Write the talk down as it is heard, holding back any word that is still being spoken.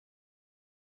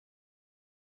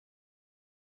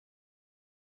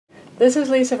This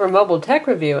is Lisa for Mobile Tech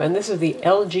Review, and this is the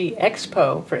LG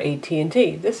eXpo for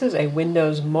AT&T. This is a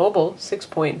Windows Mobile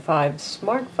 6.5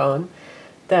 smartphone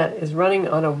that is running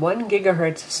on a 1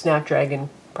 GHz Snapdragon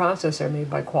processor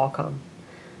made by Qualcomm.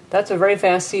 That's a very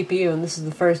fast CPU, and this is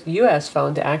the first US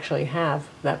phone to actually have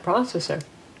that processor.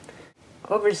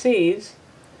 Overseas,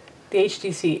 the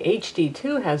HTC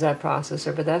HD2 has that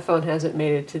processor, but that phone hasn't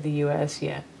made it to the US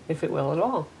yet, if it will at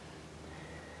all.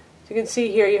 You can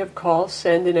see here you have call,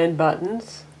 send, and end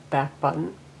buttons, back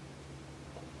button.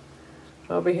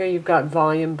 Over here you've got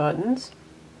volume buttons.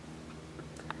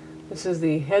 This is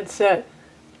the headset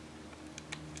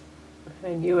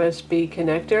and USB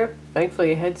connector.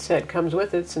 Thankfully a headset comes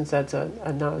with it since that's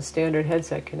not a standard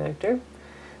headset connector.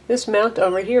 This mount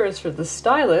over here is for the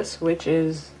stylus, which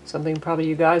is something probably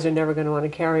you guys are never going to want to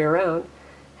carry around.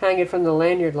 Hang it from the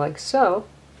lanyard like so.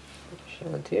 I'll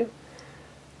show it to you.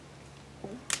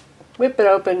 Whip it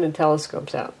open and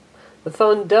telescopes out. The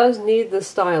phone does need the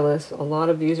stylus. A lot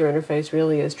of the user interface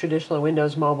really is traditional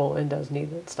Windows Mobile and does need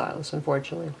that stylus,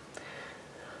 unfortunately.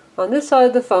 On this side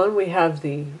of the phone we have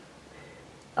the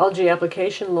LG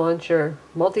Application Launcher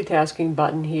multitasking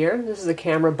button here. This is the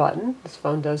camera button. This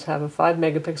phone does have a 5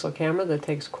 megapixel camera that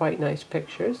takes quite nice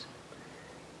pictures.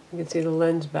 You can see the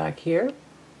lens back here.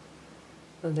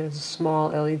 And there's a small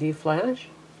LED flash.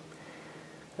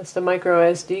 That's the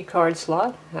micro SD card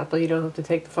slot. Happily you don't have to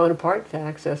take the phone apart to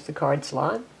access the card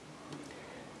slot. And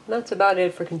that's about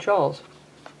it for controls.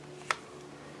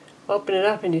 Open it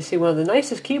up and you see one of the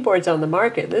nicest keyboards on the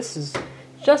market. This is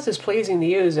just as pleasing to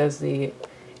use as the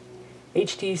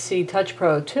HTC Touch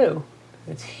Pro 2.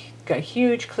 It's got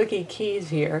huge clicky keys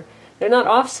here. They're not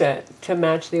offset to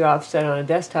match the offset on a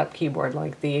desktop keyboard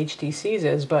like the HTC's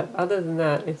is, but other than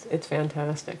that, it's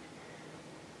fantastic.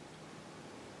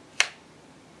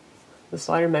 The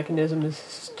slider mechanism is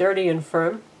sturdy and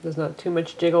firm. There's not too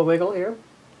much jiggle wiggle here.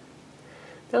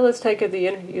 Now let's take a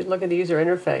look at the user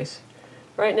interface.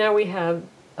 Right now we have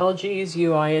LG's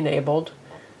UI enabled,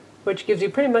 which gives you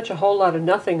pretty much a whole lot of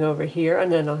nothing over here,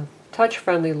 and then a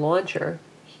touch-friendly launcher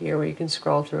here where you can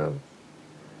scroll through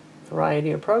a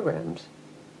variety of programs.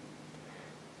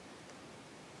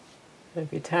 And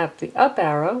if you tap the up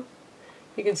arrow,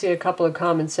 you can see a couple of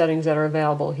common settings that are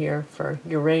available here for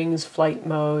your rings, flight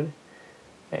mode,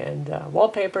 and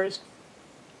wallpapers,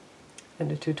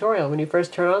 and a tutorial. When you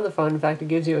first turn on the phone, in fact, it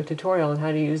gives you a tutorial on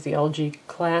how to use the LG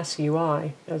Class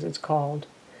UI, as it's called.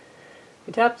 If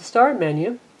you tap the Start menu,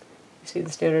 you see the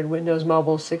standard Windows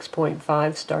Mobile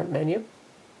 6.5 Start menu.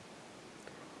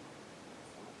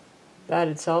 That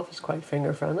itself is quite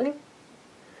finger-friendly.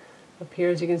 Up here,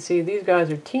 as you can see, these guys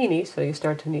are teeny, so you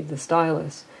start to need the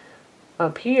stylus.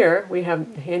 Up here, we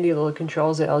have handy little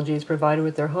controls that LG has provided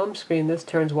with their home screen. This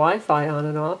turns Wi-Fi on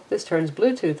and off. This turns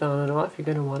Bluetooth on and off. You're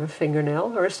going to want a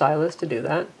fingernail or a stylus to do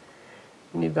that.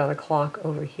 And you've got a clock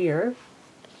over here.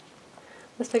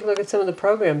 Let's take a look at some of the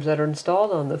programs that are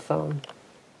installed on the phone.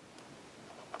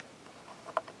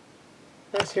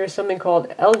 Next, here's something called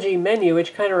LG Menu,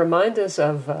 which kind of reminds us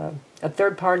of a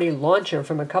third-party launcher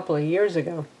from a couple of years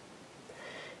ago.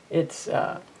 It's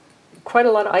quite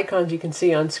a lot of icons you can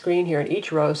see on screen here, and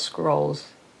each row scrolls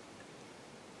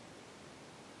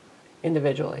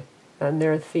individually, and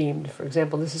they're themed. For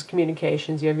example, this is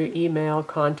communications. You have your email,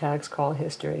 contacts, call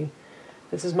history.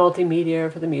 This is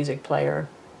multimedia for the music player.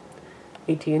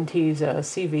 AT&T's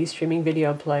CV, streaming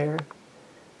video player.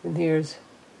 And here's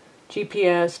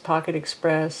GPS, Pocket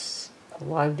Express, a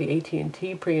lot of the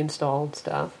AT&T pre-installed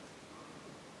stuff.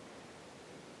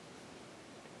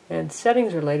 And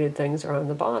settings-related things are on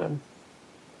the bottom.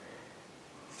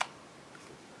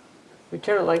 If we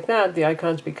turn it like that, the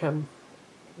icons become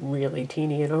really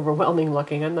teeny and overwhelming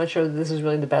looking. I'm not sure that this is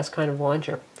really the best kind of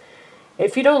launcher.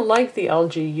 If you don't like the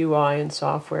LG UI and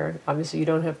software, obviously you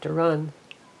don't have to run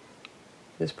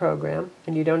this program,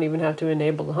 and you don't even have to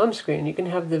enable the home screen. You can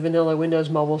have the vanilla Windows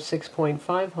Mobile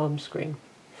 6.5 home screen.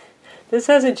 This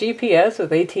has a GPS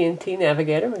with AT&T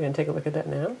Navigator. We're going to take a look at that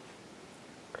now.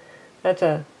 That's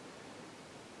a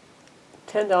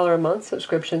 $10 a month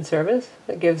subscription service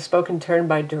that gives spoken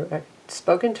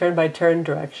turn-by-turn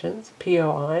directions,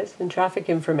 POIs, and traffic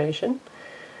information.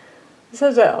 This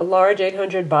has a large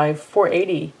 800 by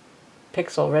 480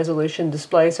 pixel resolution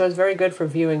display, so it's very good for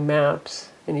viewing maps.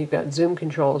 And you've got zoom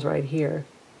controls right here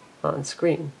on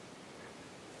screen.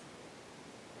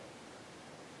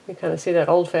 You kind of see that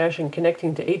old-fashioned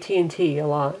connecting to AT&T a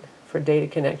lot for data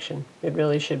connection. It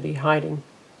really should be hiding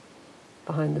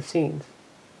behind the scenes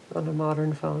on a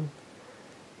modern phone.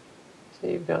 So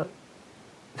you've got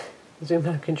zoom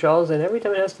out controls, and every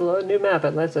time it has to load a new map,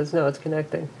 it lets us know it's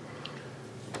connecting.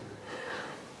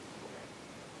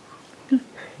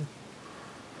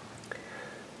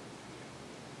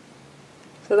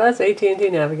 So that's AT&T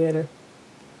Navigator.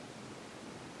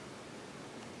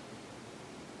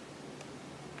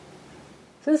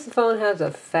 Since the phone has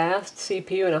a fast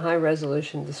CPU and a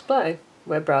high-resolution display,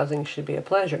 web browsing should be a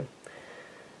pleasure.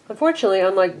 Unfortunately,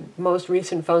 unlike most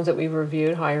recent phones that we've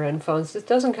reviewed, higher-end phones, this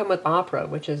doesn't come with Opera,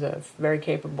 which is a very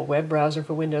capable web browser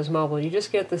for Windows Mobile. You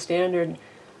just get the standard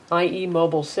IE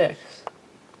Mobile 6,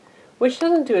 which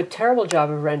doesn't do a terrible job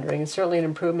of rendering. It's certainly an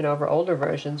improvement over older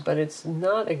versions, but it's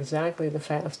not exactly the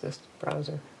fastest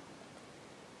browser.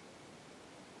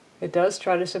 It does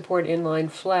try to support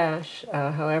inline flash,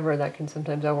 however, that can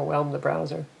sometimes overwhelm the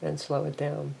browser and slow it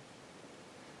down.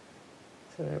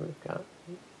 So there we've got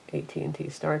AT&T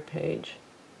start page,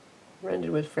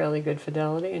 rendered with fairly good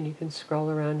fidelity, and you can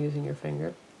scroll around using your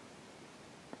finger.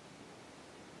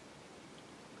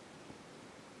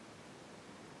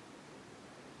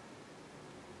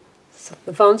 So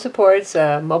the phone supports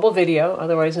mobile video,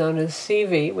 otherwise known as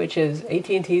CV, which is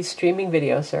AT&T's streaming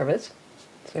video service.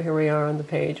 So here we are on the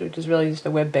page, which is really just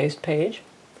a web-based page.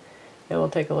 And we'll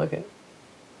take a look at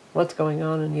what's going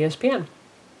on in ESPN.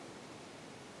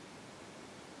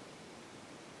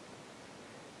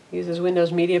 Uses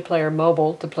Windows Media Player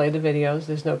Mobile to play the videos.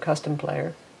 There's no custom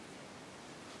player.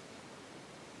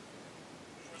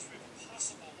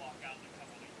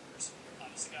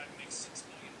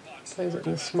 Plays it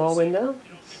in a small window.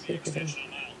 Let's see if we can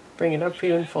bring it up for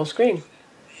you in full screen.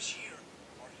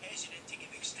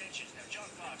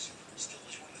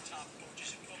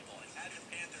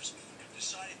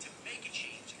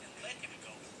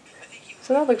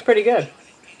 So that looks pretty good.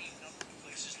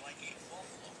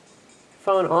 The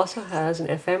phone also has an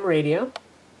FM radio,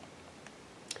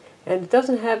 and it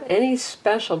doesn't have any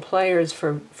special players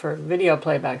for video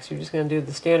playbacks. You're just going to do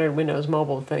the standard Windows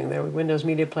Mobile thing there with Windows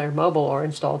Media Player Mobile or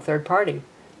install third-party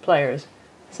players.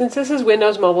 Since this is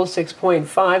Windows Mobile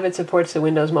 6.5, it supports the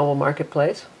Windows Mobile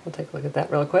Marketplace. We'll take a look at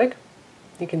that real quick.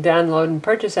 You can download and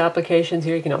purchase applications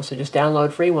here. You can also just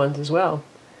download free ones as well.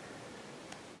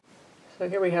 So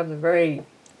here we have the very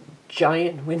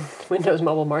giant Windows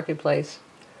Mobile Marketplace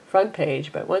front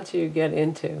page, but once you get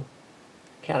into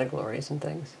categories and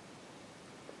things,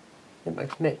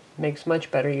 it makes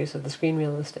much better use of the screen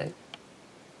real estate.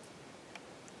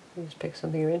 You just pick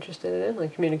something you're interested in,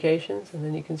 like communications, and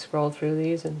then you can scroll through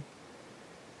these and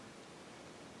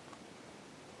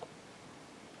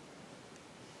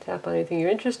tap on anything you're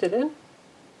interested in.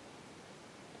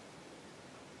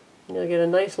 You'll get a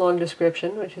nice long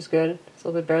description, which is good. It's a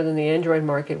little bit better than the Android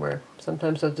market, where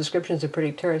sometimes those descriptions are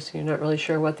pretty terse. You're not really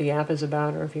sure what the app is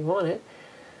about or if you want it.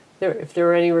 If there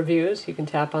are any reviews, you can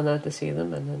tap on that to see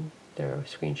them, and then there are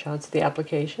screenshots of the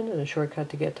application and a shortcut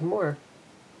to get to more.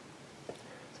 So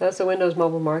that's the Windows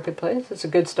Mobile Marketplace. It's a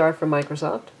good start for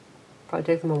Microsoft. Probably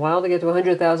take them a while to get to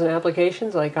 100,000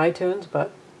 applications like iTunes,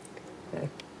 but okay.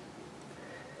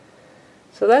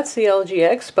 So that's the LG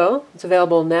eXpo. It's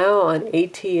available now on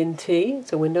AT&T.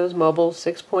 It's a Windows Mobile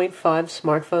 6.5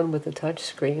 smartphone with a touch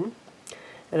screen.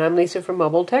 And I'm Lisa from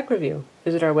Mobile Tech Review.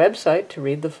 Visit our website to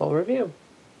read the full review.